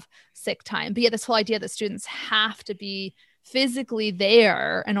have sick time. But yeah, this whole idea that students have to be physically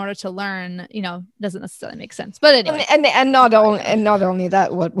there in order to learn, doesn't necessarily make sense. But anyway, and not only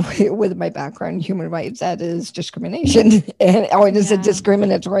that, what with my background, human rights, that is discrimination, or it is a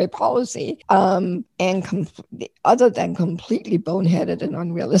discriminatory policy, and other than completely boneheaded and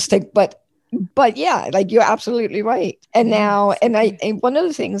unrealistic, but yeah, like you're absolutely right. And now, and one of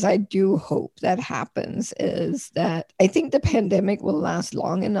the things I do hope that happens is that I think the pandemic will last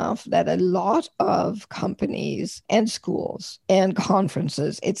long enough that a lot of companies and schools and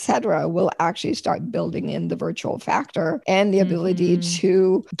conferences, etc., will actually start building in the virtual factor and the ability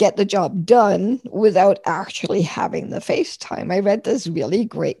to get the job done without actually having the face time. I read this really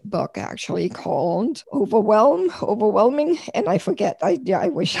great book actually called Overwhelming, and I forget. I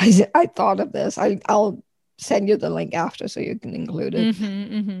wish I thought of this. I'll send you the link after so you can include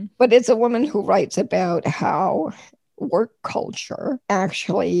it. But it's a woman who writes about how work culture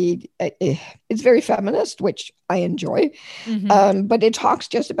actually, it's very feminist, which I enjoy. But it talks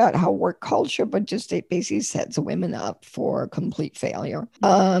just about how work culture, but just it basically sets women up for complete failure.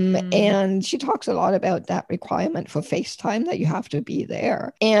 And she talks a lot about that requirement for FaceTime, that you have to be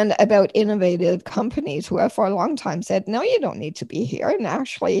there, and about innovative companies who have for a long time said, no, you don't need to be here. And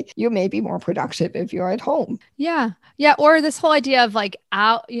actually, you may be more productive if you're at home. Yeah. Yeah. Or this whole idea of like,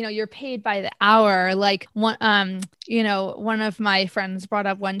 you're paid by the hour. Like one of my friends brought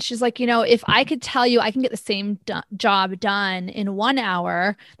up one, she's like, if I could tell you I can get the same job done in 1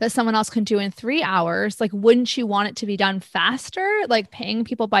 hour that someone else can do in 3 hours, like, wouldn't you want it to be done faster? Like paying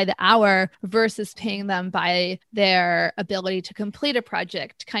people by the hour versus paying them by their ability to complete a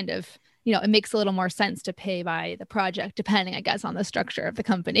project kind of, it makes a little more sense to pay by the project, depending, I guess, on the structure of the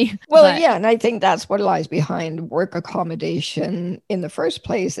company. Well, yeah. And I think that's what lies behind work accommodation in the first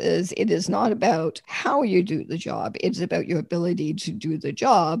place. Is it is not about how you do the job. It's about your ability to do the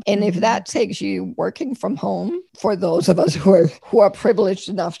job. And if that takes you working from home, for those of us who are privileged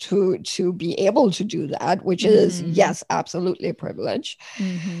enough to be able to do that, which is, yes, absolutely a privilege.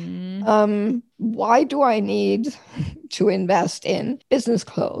 Why do I need to invest in business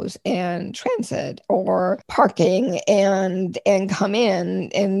clothes and on transit or parking and come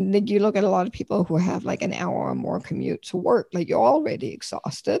in. And then you look at a lot of people who have like an hour or more commute to work, like you're already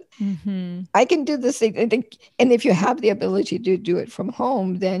exhausted. Mm-hmm. I can do this. I think, and if you have the ability to do it from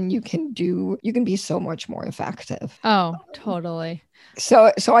home, then you can be so much more effective. Oh, totally.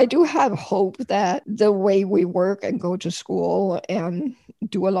 So I do have hope that the way we work and go to school and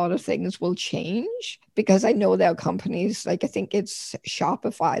do a lot of things will change, because I know there are companies, like I think it's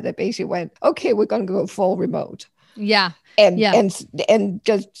Shopify, that basically went, okay, we're going to go full remote. Yeah. And Yeah. and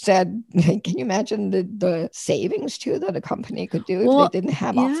just said, can you imagine the savings too that a company could do if they didn't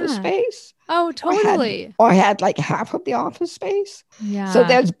have office space? Oh, totally. Or had like half of the office space. Yeah. So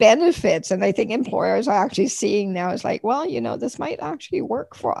there's benefits. And I think employers are actually seeing now, it's like, well, this might actually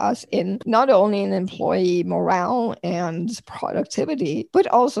work for us in not only in employee morale and productivity, but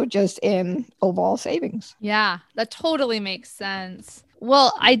also just in overall savings. Yeah, that totally makes sense.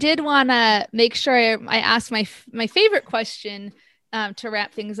 Well, I did want to make sure I asked my favorite question to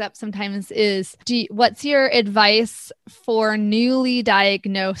wrap things up sometimes is, what's your advice for newly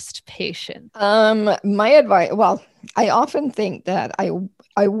diagnosed patients? My advice, well, I often think that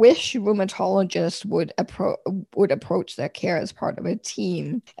I wish rheumatologists would approach their care as part of a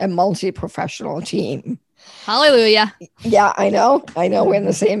team, a multi-professional team. Hallelujah. Yeah, I know. We're in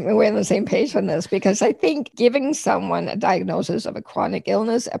the same page on this, because I think giving someone a diagnosis of a chronic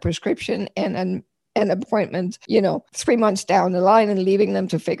illness, a prescription, and an appointment, 3 months down the line, and leaving them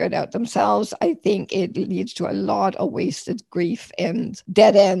to figure it out themselves, I think it leads to a lot of wasted grief and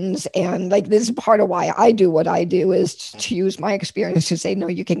dead ends. And like, this is part of why I do what I do, is to use my experience to say, no,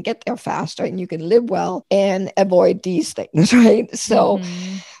 you can get there faster and you can live well and avoid these things, right? So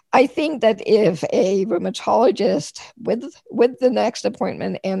I think that if a rheumatologist with the next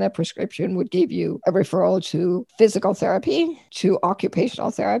appointment and a prescription would give you a referral to physical therapy, to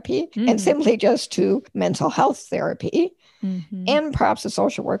occupational therapy, and simply just to mental health therapy, and perhaps a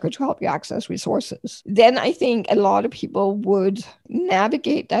social worker to help you access resources, then I think a lot of people would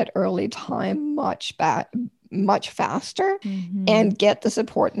navigate that early time much faster and get the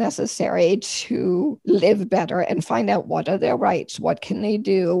support necessary to live better and find out what are their rights, what can they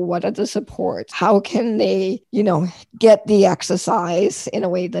do, what are the supports, how can they, get the exercise in a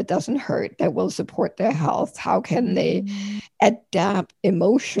way that doesn't hurt, that will support their health, how can they adapt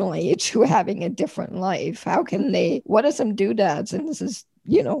emotionally to having a different life, what are some doodads, and this is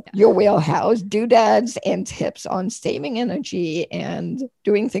your wheelhouse, doodads and tips on saving energy and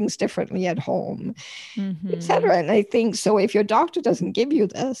doing things differently at home, etc. And I think so if your doctor doesn't give you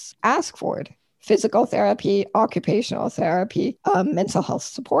this, ask for it. Physical therapy, occupational therapy, mental health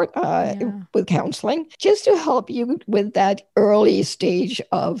support with counseling, just to help you with that early stage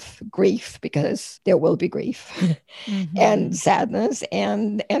of grief, because there will be grief and sadness,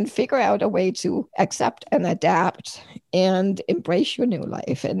 and figure out a way to accept and adapt and embrace your new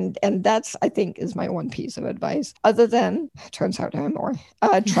life. And that's, I think, is my one piece of advice. Other than, turns out I have more,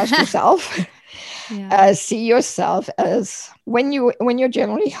 trust yourself. See yourself as when you're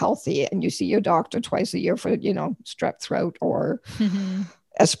generally healthy and you see your doctor twice a year for strep throat or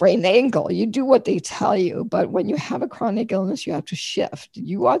a sprained ankle, you do what they tell you. But when you have a chronic illness, you have to shift.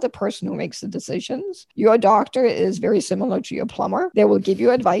 You are the person who makes the decisions. Your doctor is very similar to your plumber. They will give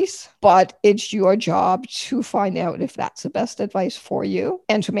you advice, but it's your job to find out if that's the best advice for you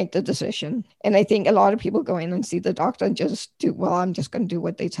and to make the decision. And I think a lot of people go in and see the doctor and just do, well, I'm just going to do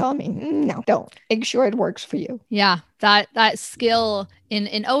what they tell me. No, don't. Make sure it works for you. Yeah. That skill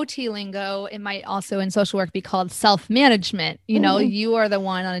in OT lingo, it might also in social work be called self-management. You are the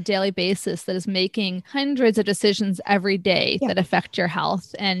one on a daily basis that is making hundreds of decisions every day that affect your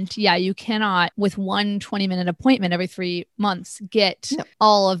health. And you cannot, with one 20-minute appointment every 3 months, get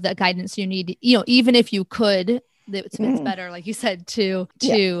all of the guidance you need. Even if you could, it's better, like you said, to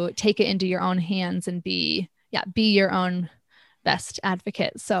take it into your own hands and be your own best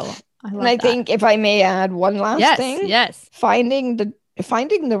advocate. So I think if I may add one last thing, finding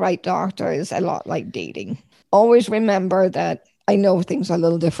the right doctor is a lot like dating. Always remember that I know things are a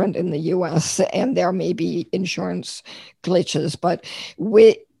little different in the US and there may be insurance glitches, but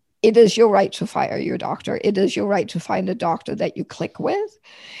it is your right to fire your doctor. It is your right to find a doctor that you click with.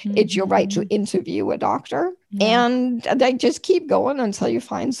 It's your right to interview a doctor. And they just keep going until you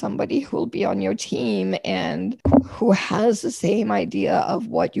find somebody who will be on your team and who has the same idea of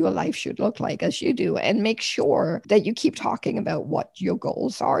what your life should look like as you do. And make sure that you keep talking about what your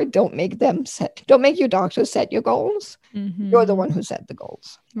goals are. Don't make your doctor set your goals. You're the one who set the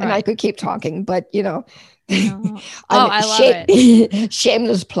goals. Right. And I could keep talking, but I love it.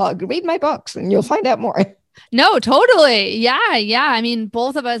 Shameless plug. Read my books and you'll find out more. No, totally. Yeah. Yeah. I mean,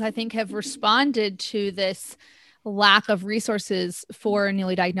 both of us, I think, have responded to this lack of resources for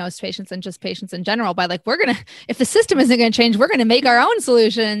newly diagnosed patients and just patients in general by like, if the system isn't going to change, we're going to make our own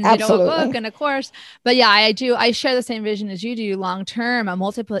solutions, Absolutely. a book and a course. But yeah, I share the same vision as you do. Long-term, a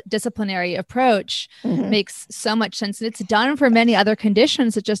multidisciplinary approach makes so much sense. And it's done for many other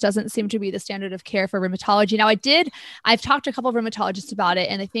conditions. It just doesn't seem to be the standard of care for rheumatology. Now I've talked to a couple of rheumatologists about it.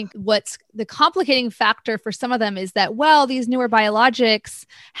 And I think what's the complicating factor for some of them is that, well, these newer biologics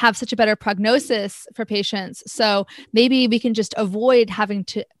have such a better prognosis for patients. So maybe we can just avoid having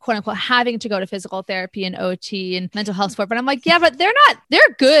to, quote unquote, having to go to physical therapy and OT and mental health support. But I'm like, yeah, but they're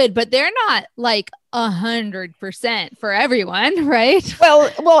good, but they're not like 100% for everyone, right?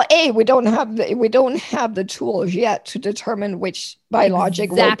 Well, we don't have the tools yet to determine which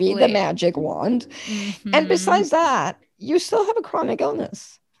biologic will be the magic wand. And besides that, you still have a chronic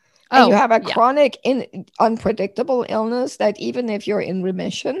illness. And you have a chronic, unpredictable illness that even if you're in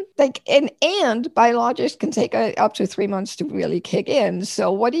remission, and biologics can take up to 3 months to really kick in.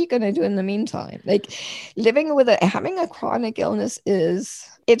 So what are you going to do in the meantime? Like having a chronic illness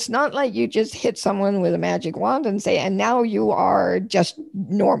it's not like you just hit someone with a magic wand and say, and now you are just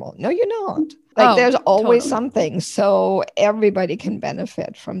normal. No, you're not. There's always something. So everybody can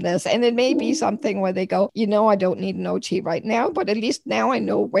benefit from this. And it may be something where they go, I don't need an OT right now, but at least now I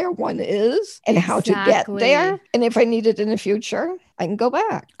know where one is and how to get there. And if I need it in the future, I can go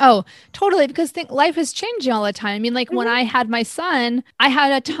back. Oh, totally. Because life is changing all the time. I mean, like when I had my son, I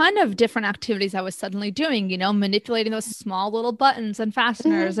had a ton of different activities I was suddenly doing, manipulating those small little buttons and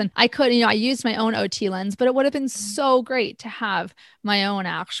fasteners. And I could, I used my own OT lens, but it would have been so great to have my own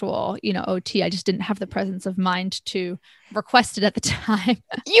actual, OT. I just didn't have the presence of mind to request it at the time.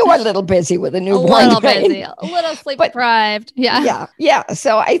 You were a little busy with a newborn. A little busy, a little sleep deprived. Yeah.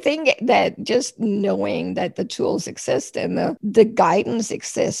 So I think that just knowing that the tools exist and the guidance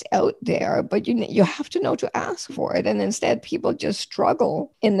exists out there, but you have to know to ask for it. And instead, people just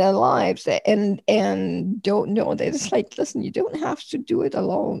struggle in their lives and don't know that it's like, listen, you don't have to do it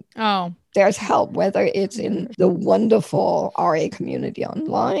alone. Oh. There's help, whether it's in the wonderful RA community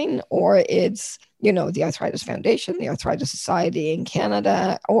online or it's, the Arthritis Foundation, the Arthritis Society in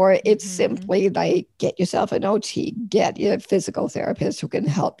Canada, or it's simply like get yourself an OT, get your physical therapist who can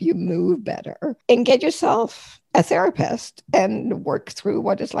help you move better, and get yourself a therapist and work through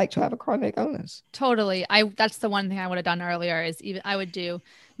what it's like to have a chronic illness. Totally. That's the one thing I would have done earlier is I would do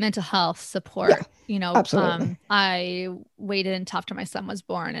mental health support. Absolutely. I waited until after my son was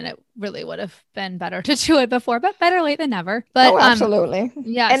born, and it really would have been better to do it before, but better late than never. But absolutely.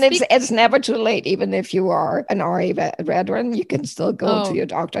 Yeah. And it's never too late. Even if you are an RA veteran, you can still go to your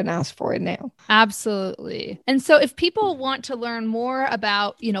doctor and ask for it now. Absolutely. And so if people want to learn more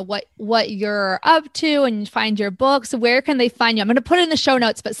about, what you're up to and find your books, where can they find you? I'm going to put it in the show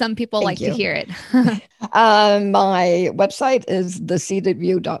notes, but some people like to hear it. My website is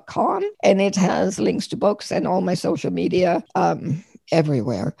thecededview.com, and it has links to books and all my social media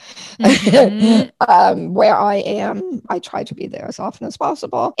everywhere. Where I am, I try to be there as often as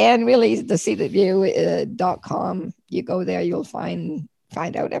possible. And really, thecededview.com, you go there, you'll find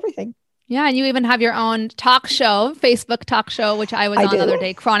out everything. Yeah. And you even have your own talk show, Facebook talk show, which I was on the other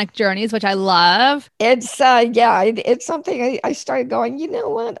day, Chronic Journeys, which I love. It's it's something I started going, you know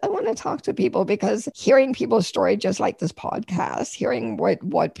what? I want to talk to people, because hearing people's story, just like this podcast, hearing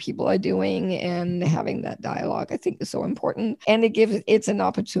what people are doing and having that dialogue, I think is so important. And it's an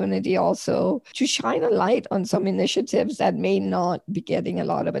opportunity also to shine a light on some initiatives that may not be getting a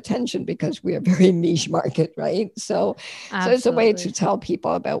lot of attention because we're a very niche market, right? So it's a way to tell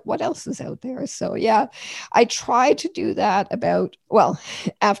people about what else is out there. So yeah, I try to do that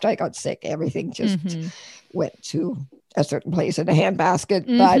after I got sick, everything just went to a certain place in a handbasket,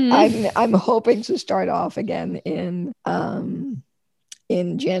 but I'm hoping to start off again in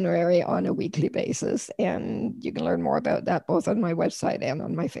January on a weekly basis. And you can learn more about that both on my website and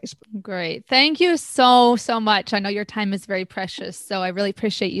on my Facebook. Great. Thank you so much. I know your time is very precious, so I really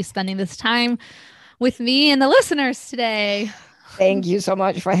appreciate you spending this time with me and the listeners today. Thank you so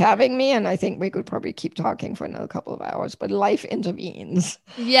much for having me. And I think we could probably keep talking for another couple of hours, but life intervenes.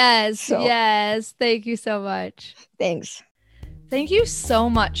 Yes. Thank you so much. Thanks. Thank you so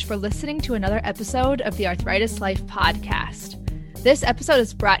much for listening to another episode of the Arthritis Life podcast. This episode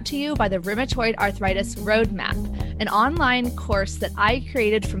is brought to you by the Rheumatoid Arthritis Roadmap, an online course that I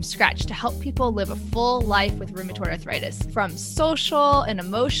created from scratch to help people live a full life with rheumatoid arthritis, from social and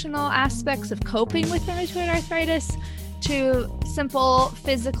emotional aspects of coping with rheumatoid arthritis to simple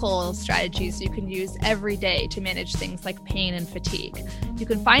physical strategies you can use every day to manage things like pain and fatigue. You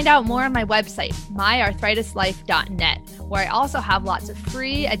can find out more on my website, myarthritislife.net, where I also have lots of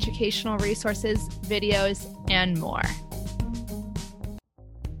free educational resources, videos, and more.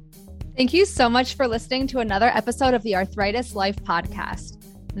 Thank you so much for listening to another episode of the Arthritis Life podcast.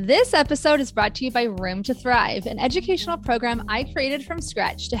 This episode is brought to you by Room to Thrive, an educational program I created from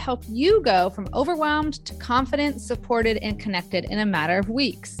scratch to help you go from overwhelmed to confident, supported, and connected in a matter of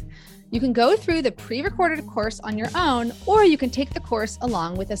weeks. You can go through the pre-recorded course on your own, or you can take the course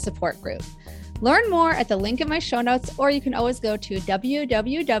along with a support group. Learn more at the link in my show notes, or you can always go to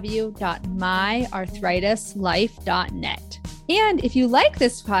www.myarthritislife.net. And if you like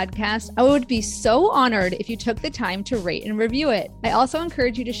this podcast, I would be so honored if you took the time to rate and review it. I also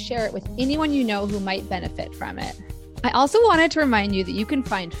encourage you to share it with anyone you know who might benefit from it. I also wanted to remind you that you can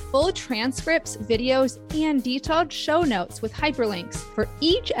find full transcripts, videos, and detailed show notes with hyperlinks for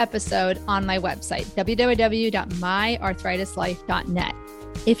each episode on my website, www.myarthritislife.net.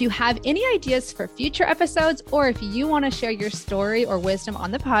 If you have any ideas for future episodes, or if you want to share your story or wisdom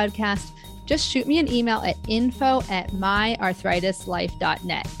on the podcast, just shoot me an email at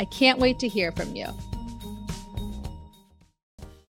info@myarthritislife.net. I can't wait to hear from you.